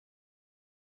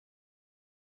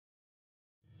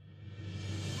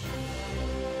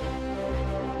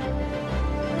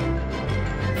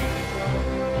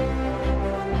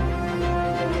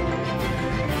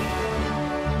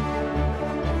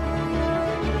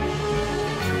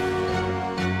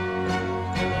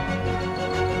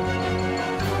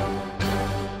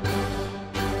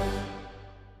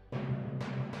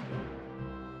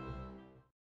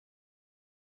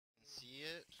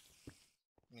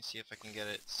me see if I can get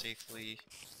it safely.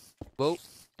 Whoa,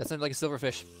 that sounded like a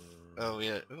silverfish. Oh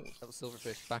yeah. Ooh. That was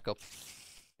silverfish. Back up.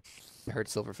 I heard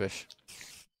silverfish.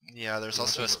 Yeah, there's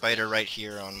also a spider right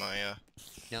here on my.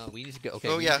 No, we need to go. Okay,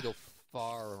 Oh, we yeah. need to go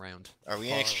far around. Are we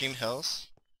in Extreme Hills?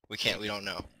 We can't. We don't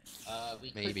know.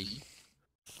 We Maybe. could be.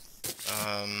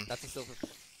 That's a silverfish.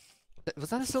 Was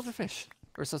that a silverfish?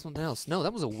 Or is that something else? No,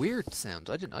 that was a weird sound.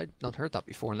 I'd not heard that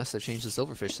before, unless they changed the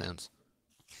silverfish sounds.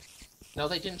 No,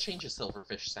 they didn't change the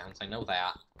silverfish sounds. I know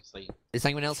that. They Is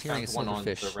anyone else hearing a found one on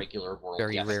silverfish? the regular world.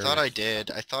 Very yes. rare. I thought I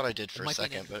did. I thought I did for It a might be an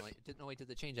second, but endermite. No, wait, did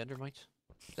they change endermite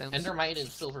sounds? Endermite and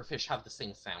silverfish have the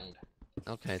same sound.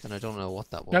 Okay, then I don't know what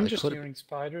that was. I'm just hearing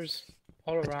spiders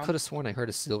all I around. could have sworn I heard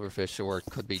a silverfish, or it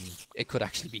could be. It could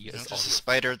actually be. there's a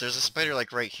spider. There's a spider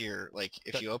like right here. Like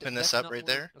if you open this up right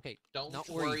there. Okay, Don't not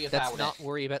worry Let's about not it.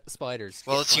 worry about the spiders.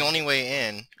 Well, Get it's the fine. only way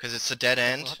in because it's a dead We'll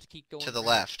end have to keep going to the around.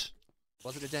 left.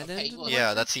 Was it a dead Okay, end? well,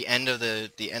 Yeah, that's the end of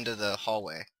the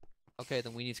hallway. Okay,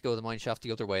 then we need to go the mine shaft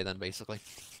the other way then, basically.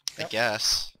 I Yep.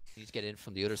 guess. We need to get in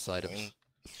from the other side I of it. mean,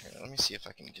 here, let me see if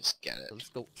I can just get it. So let's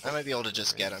go. I might be able to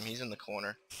just get him. He's in the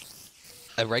corner.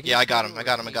 A regular Yeah, I got spider him, I or a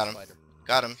got him, I cave got him. spider?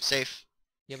 Got him. Safe.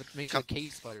 Yeah, but maybe Come. the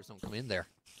cave spiders don't come in there.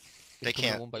 They come in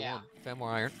can't. one by Yeah. one. Found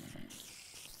more iron.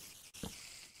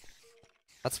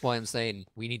 That's why I'm saying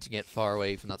we need to get far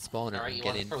away from that spawner Alright, and you get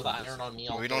want to in. throw from the this- iron on me?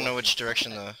 I'll We go don't know up which and-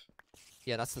 direction okay.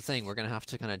 Yeah, that's the thing. We're gonna have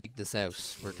to kind of dig this out.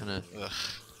 We're gonna, Ugh.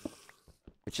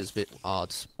 which is a bit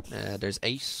odd. There's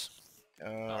 8.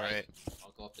 Alright.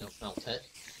 I'll go up and smelt it.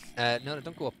 No,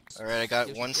 don't go up. Alright, I got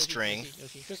Yoshi, one Yoshi, string. Yoshi,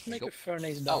 Yoshi. Just There you make go. a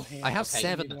furnace down Oh, here. I have Okay,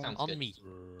 7 that sounds on good. me.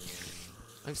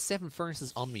 I have 7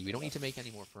 furnaces on me. We don't need to make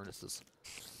any more furnaces.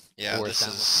 Yeah, or this as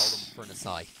Dan would call is... them, furnace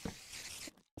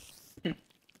eye.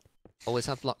 Always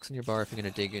have blocks in your bar if you're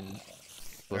gonna dig in.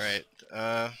 Alright,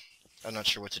 I'm not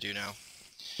sure what to do now.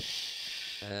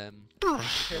 Yeah, Ignore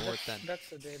it then. that's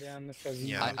the dead end. Fuzzy.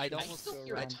 Yeah. I'd I almost still go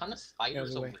hear a around. ton of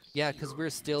spiders away. over here. Yeah, because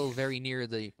we're still very near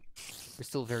the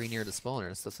spawner.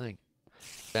 That's the thing.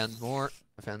 Found more.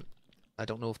 I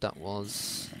don't know if that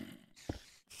was.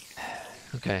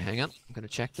 Okay, hang on. I'm gonna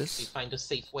check Do you this. find a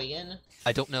safe way in?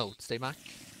 I don't know. Stay back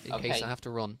in case Okay. I have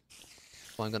to run.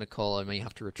 So I'm gonna call. I may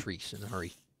have to retreat in a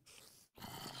hurry.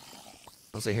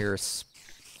 Once I hear a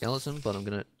skeleton, but I'm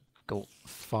gonna go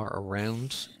far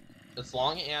around. As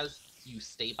long as you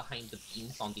stay behind the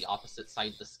beams on the opposite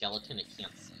side of the skeleton, it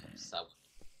can't see you, so...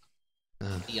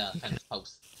 The fence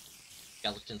posts.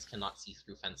 Skeletons cannot see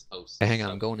through fence posts. Okay, hang on,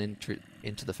 so- I'm going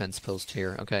into the fence post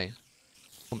here. Okay.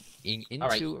 Into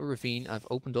Alright. a ravine. I've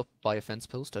opened up by a fence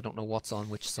post. I don't know what's on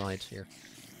which side here.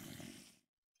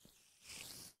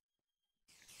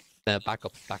 Back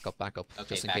up, Okay,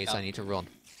 just in back case up. I need to run.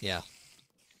 Yeah.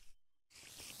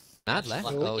 Mad left?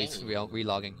 luck Oh, with he's the game.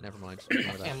 relogging. Never mind.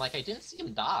 Ignore that. And, like, I didn't see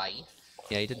him die.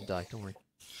 Yeah, he didn't die. Don't worry.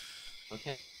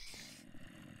 Okay.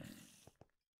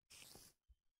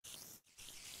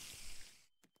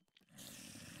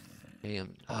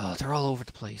 Oh, they're all over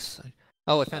the place.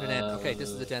 Oh, I found an end. Okay, this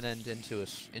is the dead end into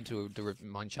the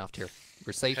mine shaft here.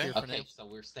 We're safe Okay. here for Okay, now. so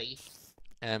we're safe.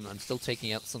 I'm still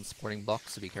taking out some supporting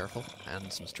blocks, so be careful,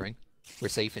 and some string. We're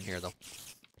safe in here, though.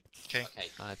 Okay. Okay.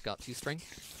 I've got 2 string.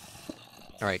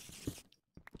 Alright.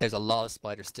 There's a lot of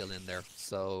spiders still in there,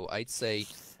 so I'd say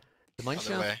the mine Other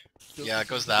shaft way. goes Yeah, it to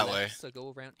goes the that left, way. So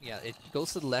go around. Yeah, it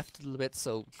goes to the left a little bit,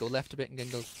 so go left a bit and then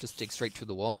go just dig straight through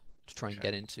the wall to try and Okay.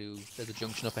 get into. There's a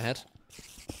junction up ahead.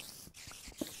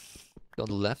 Go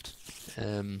to the left.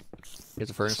 Here's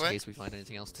a furnace in way? case we find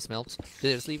anything else to smelt.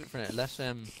 Yeah, just leave it for now.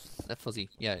 Let Fuzzy.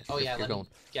 Yeah. Oh you're- yeah, you're let going. me...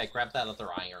 Yeah, grab that other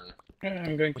iron.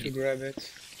 I'm going When to you- grab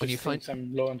it. when you just find- since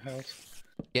I'm low on health.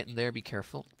 Get in there. Be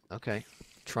careful. Okay.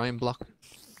 Try and block.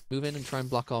 Move in and try and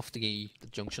block off the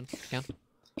junction. If you can.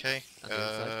 Okay. On the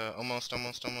other side. Almost.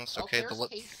 Oh, Okay, there's the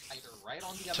cave spider right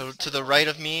on the other to side the of right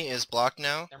of me is blocked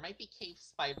now. There might be cave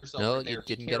spiders No, over there. you Be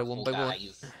didn't get a one by careful, one.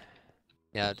 guys.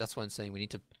 Yeah, that's why I'm saying we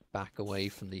need to back away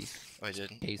from these Oh, I did.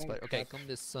 cave Oh, spiders. Okay, crap. come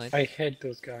this side. I hate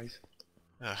those guys.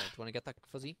 Ugh. Okay, do you want to get that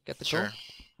Fuzzy? Get the Sure. coal?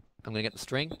 I'm gonna get the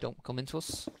string. Don't come into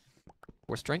us.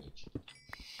 More string.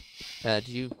 Do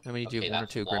you? How many do you Okay, have? 1 or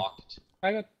that's 2, Grim? blocked.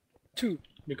 I got 2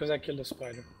 because I killed a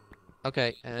spider.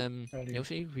 Okay. Earlier.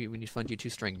 Yoshi, we need to find you 2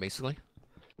 string basically.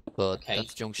 But Okay.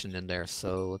 that's junction in there,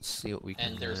 so let's see what we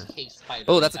can. And there's cave spiders.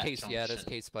 Oh, in that's a that case. Yeah, there's a junction.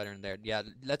 cave spider in there. Yeah,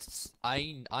 let's.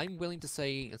 I'm willing to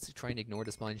say let's try and ignore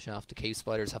this mine shaft. The cave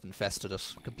spiders have infested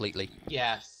it completely.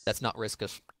 Yes. Let's not risk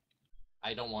it.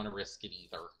 I don't want to risk it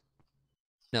either.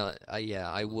 No, yeah,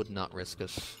 I would not risk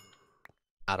it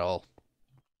at all.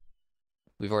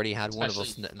 We've already had one of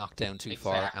us Especially- knocked down too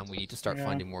far, and we need to start Yeah.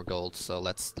 finding more gold. So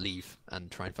let's leave and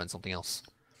try and find something else.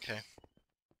 Okay.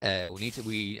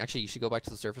 We actually should go back to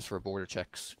the surface for border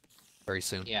checks very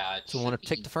soon. Yeah, it So we want should to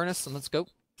take be- the furnace and let's go.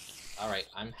 Alright,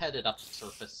 I'm headed up the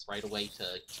surface right away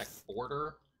to check the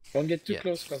border. Don't get too Yeah.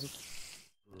 close, cause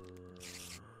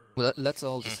Well, let's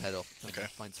all just head up and Okay.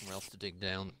 find somewhere else to dig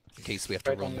down in case we have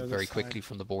to Right on run the other very side. quickly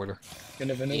from the border. you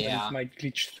never know when Yeah. it might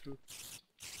glitch through.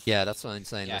 Yeah, that's what I'm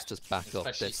saying. Yeah, Let's just back up.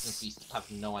 Especially since we have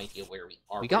no idea where we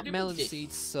are. We Where got did melon dig?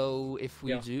 seeds, so if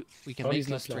we Yeah. do, we can Oh, make he's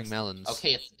not clustering lost. melons.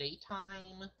 Okay, it's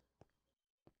daytime.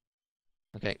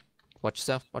 Okay. Watch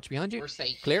yourself. Watch behind you. We're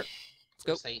safe. Clear. Let's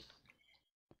We're go. safe.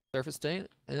 Surface day.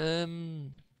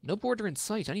 No border in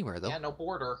sight anywhere though. Yeah, no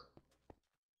border.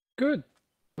 Good.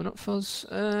 We're not fuzz.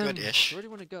 Good-ish. Where do you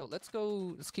want to go? Let's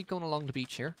go. Let's keep going along the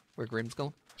beach here, where Grim's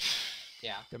going.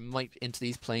 Yeah. There might into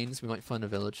these plains. We might find a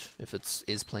village if it's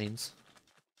plains.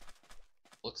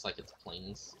 Looks like it's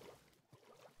plains.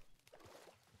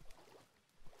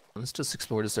 Let's just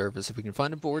explore the surface. If we can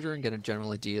find a border and get a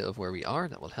general idea of where we are,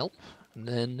 that will help. And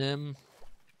then,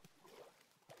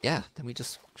 yeah, then we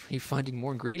just keep finding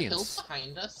more The hills ingredients.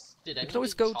 behind us. Did can anybody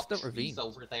always go to chop that trees ravine.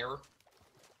 over there?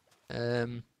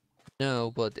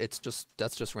 No, but that's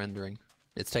just rendering.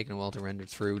 It's taking a while to render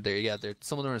through. There, yeah, there.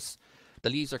 Some of them are, the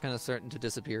leaves are kind of starting to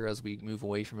disappear as we move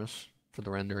away from it for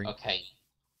the rendering. Okay.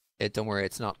 Don't worry,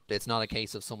 it's not a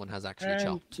case of someone has actually And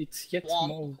chopped. it's yet Swamp.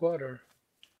 more water.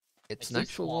 It's I an see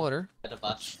actual swamp. water. Ahead of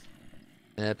us.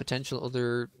 Potential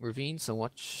other ravine, so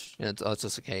watch. Yeah, it's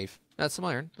just a cave. That's some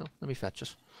iron. Oh, let me fetch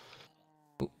it.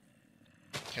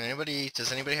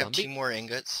 Does anybody have Zombie? 2 more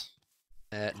ingots?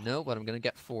 No, but I'm gonna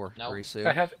get 4 No. very soon.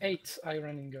 I have 8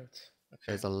 iron ingots. Okay.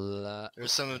 There's a lot.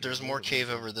 There's more cave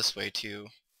over this way too,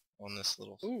 on this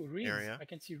little. Oh, reeds. Area. I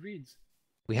can see reeds.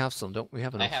 We have some, don't we?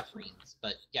 Have I enough. have reeds,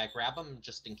 but yeah, grab them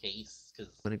just in case,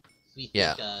 because When it- we think,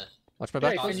 yeah. Watch my Yeah,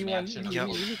 back. if Cause anyone, mansion we Yep.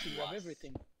 need to grab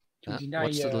everything. To Ah, deny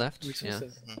watch to the left, yeah.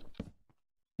 resources.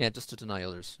 Yeah, just to deny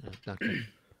others. Yeah, exactly.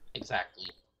 exactly.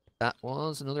 That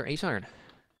was another 8 iron. We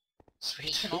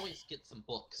Sweet. can always get some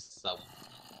books, so...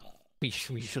 We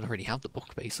should already have the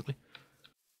book, basically.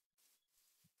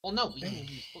 Well, no, we can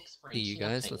use books for See you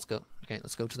guys. enchanting. Let's go. Okay,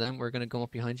 let's go to them. We're gonna go up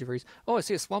behind you very. Oh, I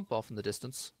see a swamp off in the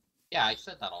distance. Yeah, I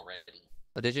said that already.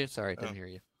 Oh, did you? Sorry, I didn't Oh. hear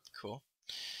you. Cool.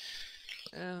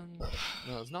 No,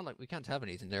 it's not like we can't have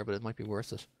anything there, but it might be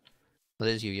worth it. That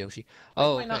is you, Yoshi. Why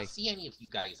Oh, do I not okay. see any of you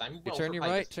guys? I'm You over turn your by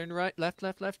right, this- turn your right, left,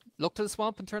 left, left. Look to the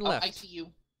swamp and turn Oh, left. I see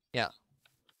you.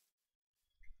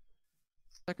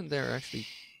 Second there, actually.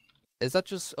 Is that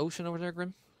just ocean over there,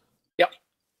 Grim?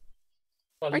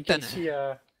 Well, Right you can then.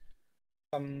 see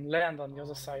some land on the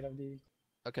other side of the.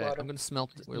 Okay, Water. I'm gonna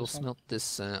smelt. Just We'll this one. smelt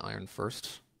this iron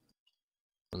first.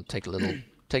 And take a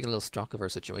little stock of our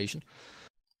situation.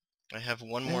 I have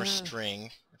 1 more Uh. string.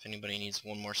 If anybody needs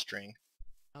 1 more string.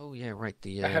 Oh yeah, right.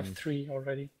 The I have 3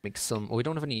 already. make some. Oh, we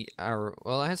don't have any arrow.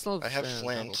 Well, I still have. I have gravel.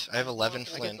 flint. I have 11 I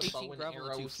got flint. the- 18 Bow and gravel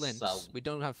and 2 arrows, flints. so- We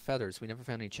don't have feathers. We never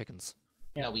found any chickens.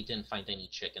 Yeah. No, we didn't find any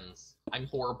chickens. I'm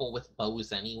horrible with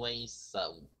bows anyways,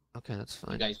 so Okay, that's you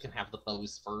fine. guys can have the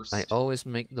bows first. I always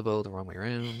make the bow the wrong way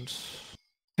around.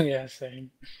 Yeah,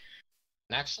 same.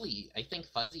 And actually, I think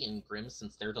Fuzzy and Grim,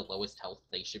 since they're the lowest health,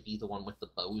 they should be the one with the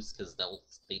bows, because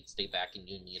they'd stay back and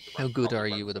you need to How run, good probably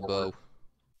are run you with a forward. bow?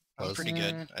 I'm Buzz? pretty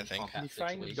good, I think. Combat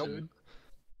Define situation. good.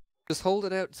 Just hold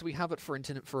it out so we have it for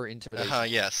intimidation.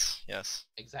 Yes, yes.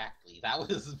 Exactly. That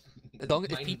was. As long-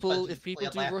 mine if and people Fuzzy's do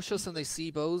plan last rush us season. and they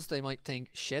see bows, they might think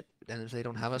shit. And if they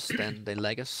don't have us, then they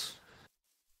leg us.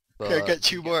 Okay, I But, got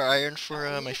 2 more iron for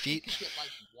Only my if you feet. could get, like,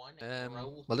 one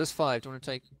arrow. well, there's 5. Do you want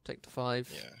to take the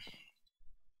 5? Yeah.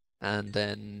 And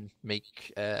then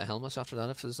make a helmet after that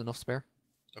if there's enough spare.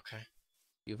 Okay.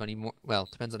 You have any more? Well,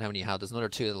 depends on how many you have. There's another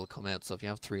 2 that'll come out. So if you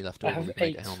have 3 left I over, have we can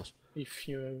make a 8. helmet. If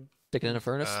you. Stick it in a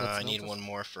furnace. let's I smelt need it. 1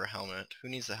 more for a helmet. Who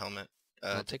needs the helmet?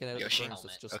 Well, take it out of the Yoshi. furnace.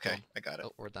 It's just Okay, gone. I got it.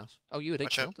 Oh, or that. Oh, you had 8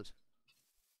 Watch out. smelted.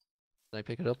 Did I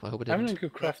pick it up? I hope it I'm didn't. gonna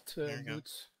go craft there you go.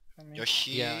 boots. I mean,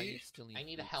 Yoshi. Yeah, I still need. I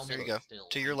need a boots. helmet. There you go. Still.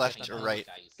 To your I'm left getting or the right.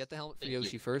 helmet, guys. Get the helmet for Thank you.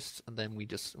 Yoshi first, and then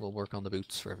we'll work on the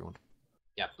boots for everyone.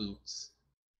 Yeah, boots.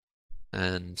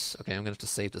 And okay, I'm gonna have to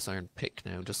save this iron pick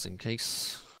now, just in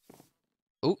case.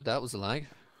 Oh, that was a lag.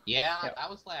 Yeah, Yep. that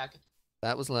was lag.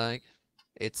 That was lag.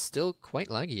 It's still quite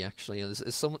laggy actually.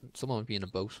 Is someone being a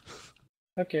boat?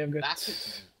 Okay, I've got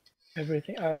That's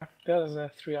everything.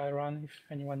 There's 3 iron if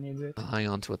anyone needs it. I'll hang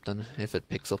on to it then if it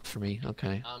picks up for me.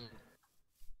 Okay.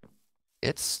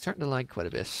 It's starting to lag quite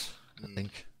a bit, I Mm.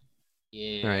 think.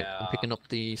 yeah. Alright, I'm picking up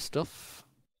the stuff.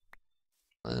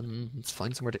 Let's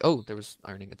find somewhere to. Oh, there was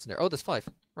iron ingots in there. Oh, there's 5.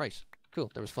 Right, cool.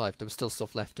 There was 5. There was still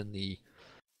stuff left in the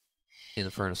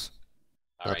furnace.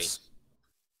 Alright.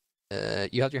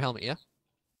 You have your helmet, yeah?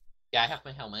 Yeah, I have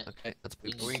my helmet. Okay, that's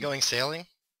We boots. Are we going sailing?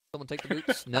 Someone take the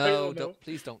boots. I No, don't know.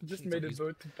 please don't. Just Please made don't a use-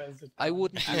 boat to pass the I time.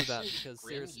 wouldn't do that Actually, because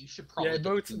Grim, seriously, you should probably Yeah, get the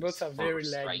boats boots are very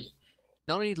first, laggy. right?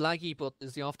 not only laggy, but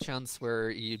there's the off chance where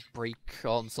you break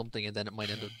on something and then it might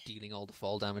end up dealing all the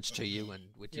fall damage to you. And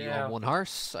with you Yeah. on one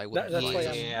horse, I wouldn't That's why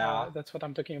advise it. Yeah. that's what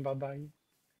I'm talking about by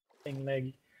being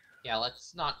laggy. Yeah,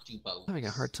 let's not do both. I'm having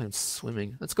a hard time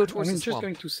swimming. Let's go towards I'm the just swamp.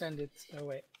 going to send it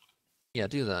away. Yeah,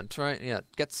 do that. Try. Yeah,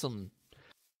 get some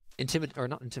or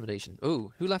not intimidation.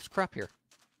 Oh, who left crap here?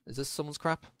 Is this someone's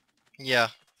crap? Yeah.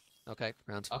 Okay,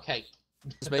 grand. Okay.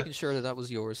 Just making sure that that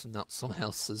was yours and not someone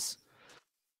else's.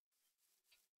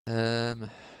 The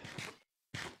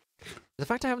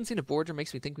fact I haven't seen a border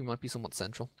makes me think we might be somewhat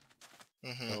central. So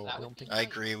That I would don't be think. I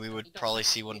agree, we nice. would don't probably have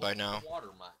see to one go by to the now.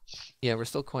 water much. Yeah, we're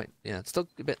still quite. Yeah, it's still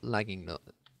a bit lagging though.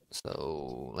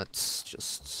 So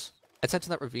let's head to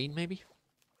that ravine maybe.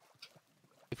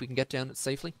 If we can get down it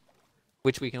safely,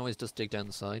 which we can always just dig down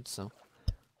the side. So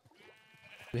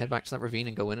if we head back to that ravine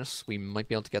and go in it, we might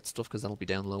be able to get stuff because that'll be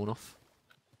down low enough.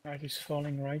 Night is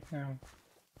falling right now.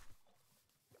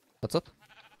 What's up?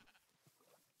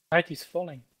 Night is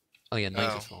falling. Oh yeah, night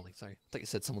Oh. is falling. Sorry, I thought you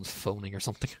said someone's phoning or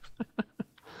something.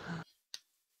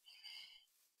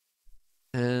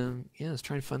 Yeah, let's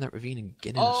try and find that ravine and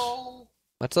get in it. Oh,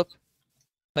 What's up?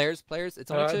 Players,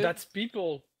 it's only two. That's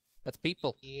people. That's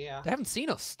people. yeah. They haven't seen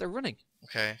us. They're running.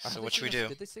 Okay, Or so have what they should we seen us? do?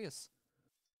 Did they see us?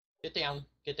 Get down.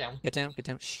 Get down. Get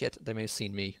down. Shit, they may have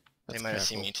seen me. They That's might have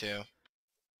seen careful. me too.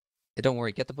 Yeah, don't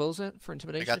worry, get the bows out for I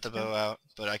intimidation. got the if you can. bow out,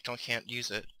 but I can't use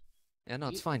it. Yeah, no,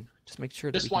 it's You- fine. Just make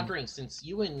sure that Just we can... wondering, since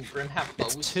you and Grim have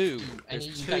bows, It's two. do any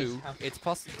There's of you guys two. have... It's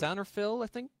possible Dan or Phil, I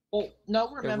think. Well, no,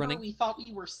 remember running. we thought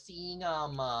we were seeing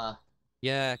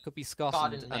Yeah, it could be Scott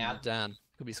Scott and and Mad. Dan.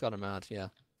 Could be Scott and Mad. Yeah.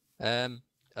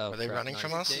 Oh, Are they crap, running nice.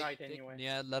 from us? Night anyway.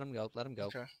 Yeah, let them go. Let them go.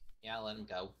 Okay. Yeah, let him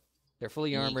go. They're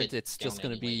fully We need to armored. get It's just down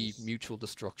going to be anyways. mutual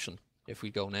destruction if we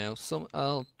go now.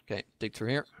 Okay, dig through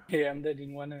here. Yeah, I'm dead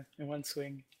in one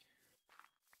swing.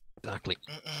 Exactly.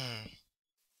 Mm-mm.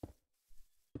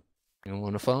 You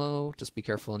want to follow? Just be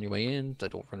careful on your way in. They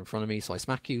don't run in front of me, so I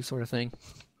smack you, sort of thing.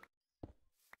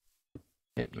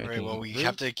 Alright, well, we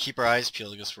have to keep our eyes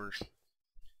peeled because we're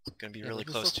gonna be really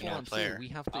close to another player. We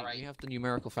have Alright. we have the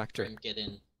numerical factor. Grim, get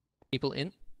in. People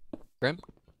in. Grim.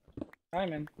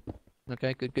 I'm in.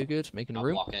 Okay, good. Making I'll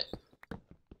room. block it.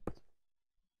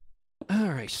 All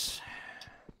right.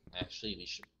 Actually, we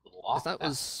should block that that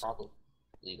was- probably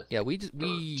with Yeah, we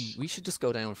should just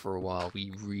go down for a while.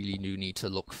 We really do need to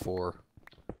look for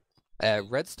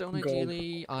redstone, Gold.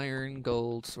 ideally, iron,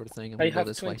 gold, sort of thing. And I we'll go have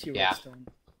this 20 way. Yeah. redstone.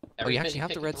 Oh, you Everybody actually have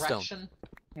pick the a redstone. direction,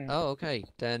 Oh, okay.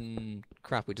 Then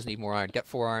crap. We just need more iron. Get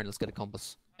 4 iron. Let's get a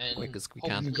compass. and Quick as we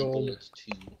hopefully can. Gold.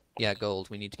 too. Yeah, gold.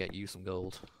 We need to get you some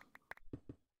gold.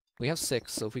 We have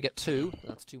 6, so if we get 2,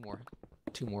 that's 2 more.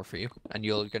 2 more for you, and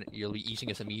you'll be eating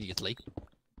it immediately.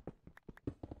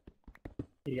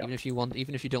 Yeah. Even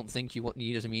if you don't think you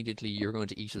need it immediately, you're going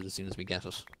to eat it as soon as we get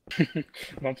it.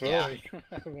 Don't Yeah. worry.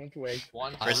 I won't wait.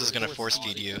 Chris is gonna force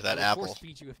feed you that apple. Force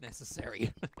feed you if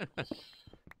necessary.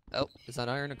 Oh, is that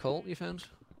iron or coal you found?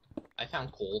 I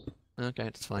found coal. Okay,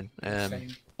 that's fine.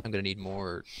 Same. I'm gonna need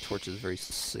more torches very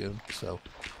soon, so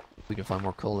if we can find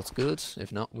more coal, that's good.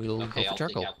 If not, we'll Okay, go I'll for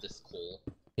dig charcoal. out this coal.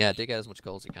 Yeah, dig out as much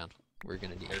coal as you can. We're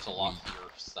gonna need. There's a lot here,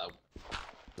 so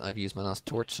I've used my last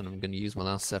torch, and I'm gonna use my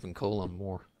last 7 coal on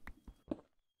more.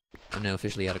 I'm now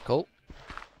officially out of coal.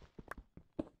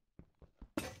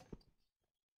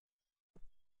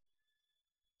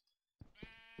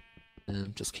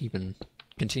 Just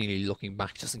continually looking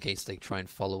back just in case they try and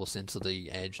follow us into the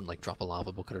edge and like drop a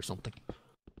lava bucket or something.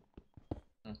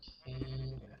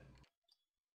 okay.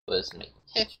 Where's my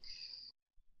pick?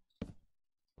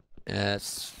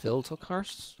 Phil took a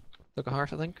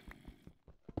heart, I think.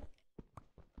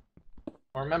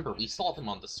 Remember, we saw them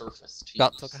on the surface too.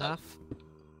 Scott took a so- half.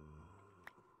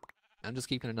 I'm just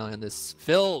keeping an eye on this.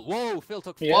 Phil, whoa! Phil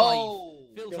took 5. Yeah. Whoa!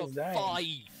 Phil Phil's took dying. 5,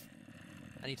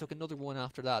 and he took another one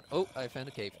after that. Oh, I found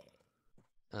a cave.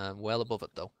 Well above it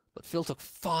though. But Phil took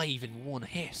 5 in one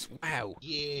hit. Wow.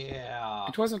 Yeah.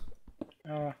 It wasn't.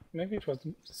 Maybe it was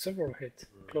several hits.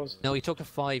 Close. No, he took a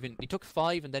 5 and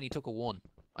then he took a 1.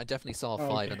 I definitely saw a 5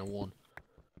 Okay. and a 1.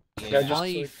 Yeah, Yeah. just saw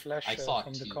it 5 flash I saw it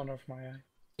from the too. corner of my eye.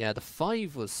 Yeah, the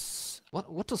 5 was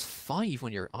what does 5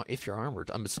 when if you're armored?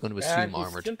 I'm just going to And assume he's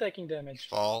armored. still taking damage.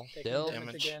 Fall. Taking Still?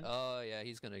 damage again. Oh yeah,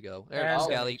 he's gonna go. There, And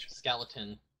Scally. damage.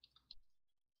 Skeleton.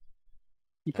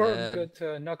 He probably Um,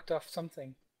 got knocked off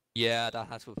something. Yeah, that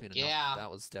had to have been enough. Yeah, That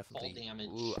was definitely. damage.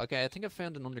 Ooh, okay, I think I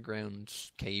found an underground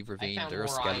cave ravine. found There are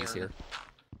more skellies iron. here.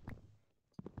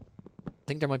 I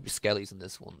think there might be skellies in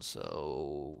this one,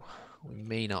 so we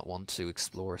may not want to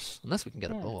explore it unless we can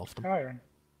get a bow off them. Iron.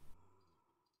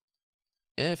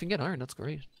 Yeah, if you can get iron, that's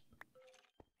great.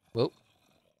 Whoa.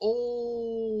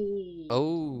 Oh.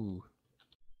 Oh.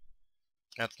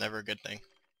 That's never a good thing.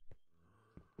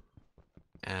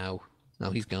 Ow. No,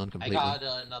 he's gone I completely. got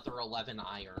another 11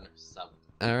 iron, so...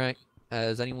 Alright.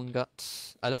 Has anyone got...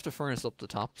 I left a furnace up the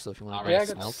top, so if you want to Alright,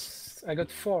 Yeah, smelt. I got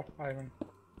 4 iron.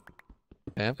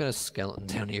 Okay, I've got a skeleton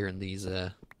down here in these,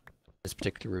 this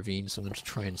particular ravine, so I'm going to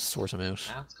try and sort him out.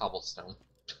 That's cobblestone.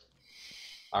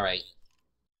 Alright.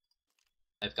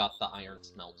 I've got the iron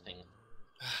smelting.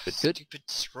 Good. Stupid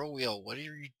scroll wheel. What are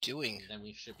you doing? Then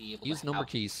we should be able Use to number have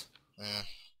keys. Uh,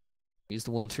 Use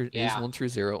the 1 through Yeah. use 1 through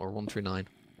 0 or 1 through 9.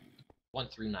 1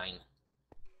 through 9.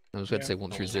 I was going to Yeah. say 1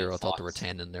 through Only 0, 9 I thought there were slots.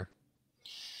 10 in there.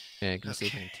 Yeah, can see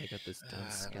if I Okay. can take out this damn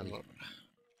skelly.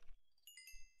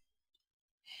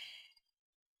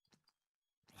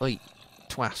 Oi,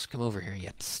 twat, come over here, you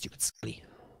stupid skelly.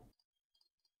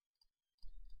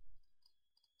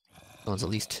 Oh, there's at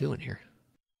least 2 in here.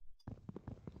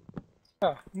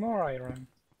 Ah, more iron.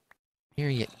 Here,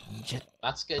 you jet.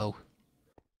 That's good. Oh.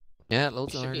 Yeah, We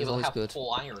loads of should iron be is able to always have good.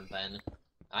 full iron then.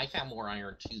 I found more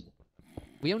iron too.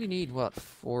 We only need, what,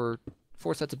 4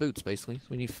 sets of boots, basically. So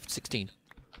we need 16.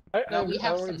 No, we I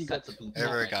have some already got. sets of boots. Ever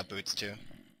already. got boots too.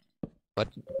 But,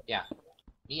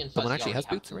 Me and Someone Fuzzy actually has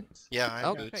already boots have already? boots. Yeah, I have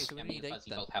okay, boots. so we Yeah, me need and 8 Fuzzy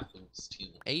then. both have boots too.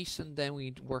 8, and then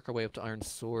we work our way up to iron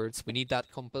swords. We need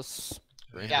that compass.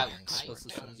 Right. Yeah, Iron I sword. as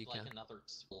soon as found you like can. another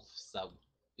 12, so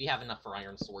we have enough for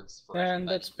iron swords for And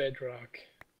everybody. that's bedrock.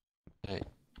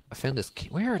 I found this key.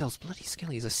 Where are those bloody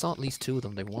skellies? I saw at least 2 of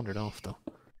them. They wandered off, though.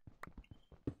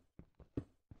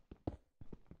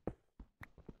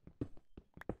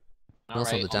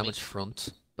 Also on the I'll damage front,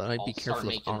 but I'd be I'll start careful of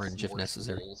making orange some if more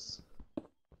necessary. tools.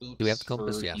 Boots Do we have the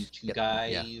compass? for Yes. you two Yep,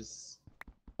 yeah. guys.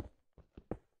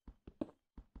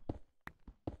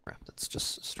 Crap, that's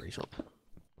just straight up.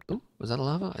 Oh, was that a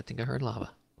lava? I think I heard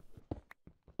lava.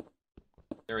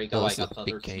 There we go. Oh, I this is got a the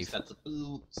big other 2 cave. sets of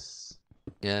boots.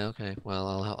 Yeah, okay.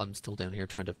 Well, I'm still down here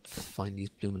trying to find these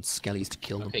blooming skellies to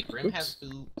kill them. Okay, Grim has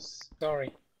boots. Sorry,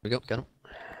 Here we go, got him.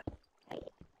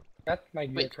 that might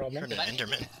be a Wait, problem. You're Did an I get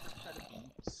Enderman. a set of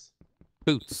boots?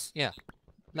 Boots, yeah.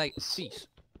 Like, feet.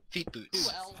 Feet boots.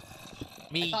 Well,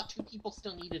 I Me. thought 2 people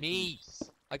still needed Me. boots.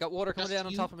 I got water coming Just down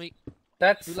on you? top of me.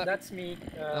 That's You let- me.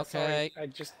 Okay. Sorry, I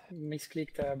just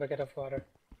misclicked a bucket of water.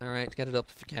 Alright, get it up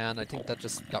if you can. I think that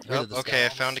just got rid Oh, of the okay, I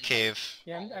skellies. found a cave.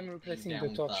 Yeah, I'm Follow you replacing down the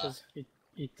the- torches.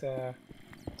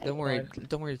 Don't worry, Right.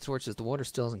 don't worry, the torches. The water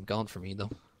still hasn't gone for me though.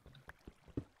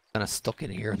 Kind of stuck in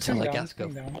here until Calm I down, get to go.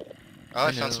 calm down. Oh, I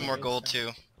I found some know. more gold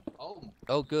too. Oh,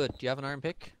 Oh, good. Do you have an iron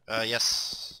pick?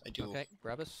 Yes, I do. Okay,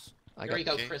 grab it. I there you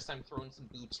got. go, okay. Chris. I'm throwing some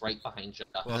boots right behind you.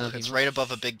 Well, be it's much. right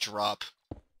above a big drop.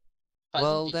 Fuzzy,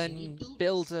 Well, did you then need boots?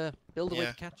 build a way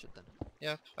Yeah. to catch it then.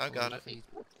 Yeah, I got it. These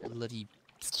bloody.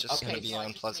 It's just Okay, gonna be so I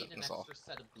just unpleasant, made an that's all. extra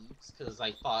set of boots because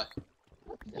I thought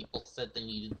people said they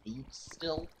needed boots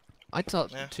still. I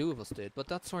thought Yeah. 2 of us did, but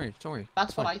that's sorry, sorry.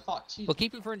 That's what fine. I thought too. We'll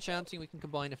keep it for enchanting. We can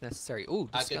combine if necessary. Oh,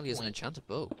 the Good skelly has an point. enchanted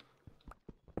bow.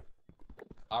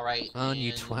 All right. On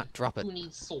you and twat, drop it. Who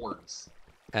needs swords?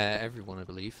 Everyone, I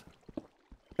believe.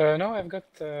 No, I've got.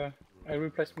 I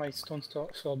replaced my stone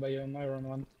sword by an iron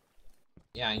one.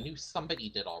 Yeah, I knew somebody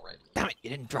did already. Damn it! You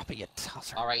didn't drop it, you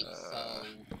tosser. All right, so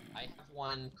I have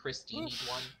one. Chris, do you need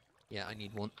one? Yeah, I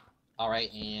need one. All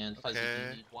right, and Fuzzy, do Okay.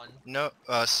 you need one? No,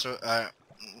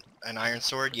 an iron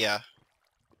sword, yeah.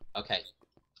 Okay.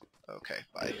 Okay,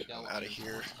 There bye. we go. I'm out of and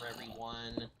here. For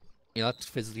everyone. You'll have to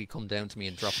physically come down to me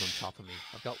and drop it on top of me.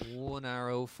 I've got 1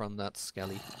 arrow from that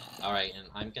skelly. All right, and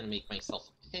I'm gonna make myself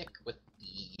a pick with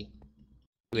the. Do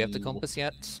we have the Ooh. compass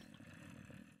yet?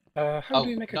 How Oh do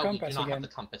we make a no, compass we do not again? have the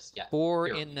compass yet. 4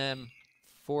 Here. in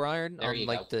 4 iron There on you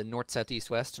like go. the north, south, east,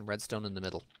 west, and redstone in the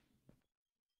middle.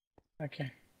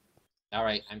 Okay. All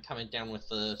right, I'm coming down with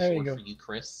the There you sword go. for you,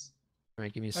 Chris.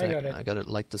 Alright, give me a I sec. got it. I gotta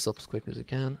light this up as quick as I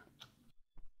can.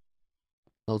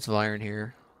 Loads of iron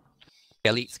here.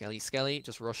 Skelly,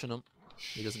 just rushing him.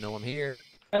 He doesn't know I'm here.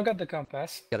 I've got the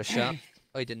compass. Got a shot.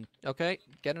 Oh, he didn't. Okay,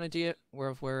 get an idea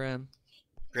where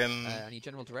Grim, any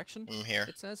general direction, I'm here.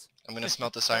 it says? I'm gonna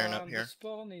smelt this iron up The here.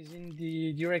 spawn is in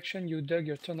the direction you dug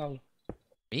your tunnel.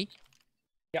 Me?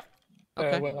 Yeah.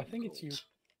 Okay. Well, I think it's you.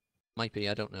 Might be,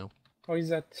 I don't know. Or is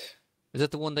that? Is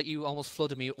it the one that you almost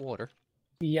flooded me with water?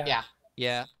 Yeah. Yeah.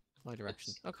 Yeah, my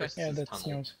direction. It's Okay. Chris's Yeah, that's tunnel.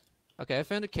 yours. Okay, I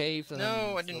found a cave. That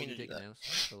No, I'm I didn't mean slowly to do digging that. out.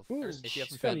 So Ooh, if you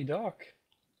haven't it's fairly found... dark.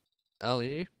 Oh,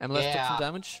 yeah? MLS took Yeah. some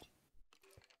damage?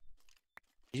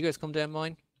 Did you guys come down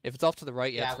mine? If it's off to the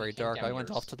right, yeah, Yeah, it's we very came dark. down I went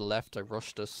yours. off to the left, I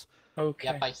rushed us. Okay.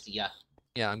 Yep, I see ya.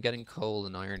 Yeah, I'm getting coal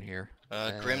and iron here.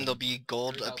 Grim, there'll be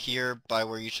gold Here we up go. here by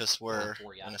where you just were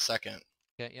for ya. in a second.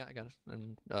 Okay, yeah, I got it.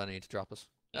 And I need to drop us.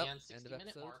 Oh, And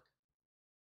 60-minute mark.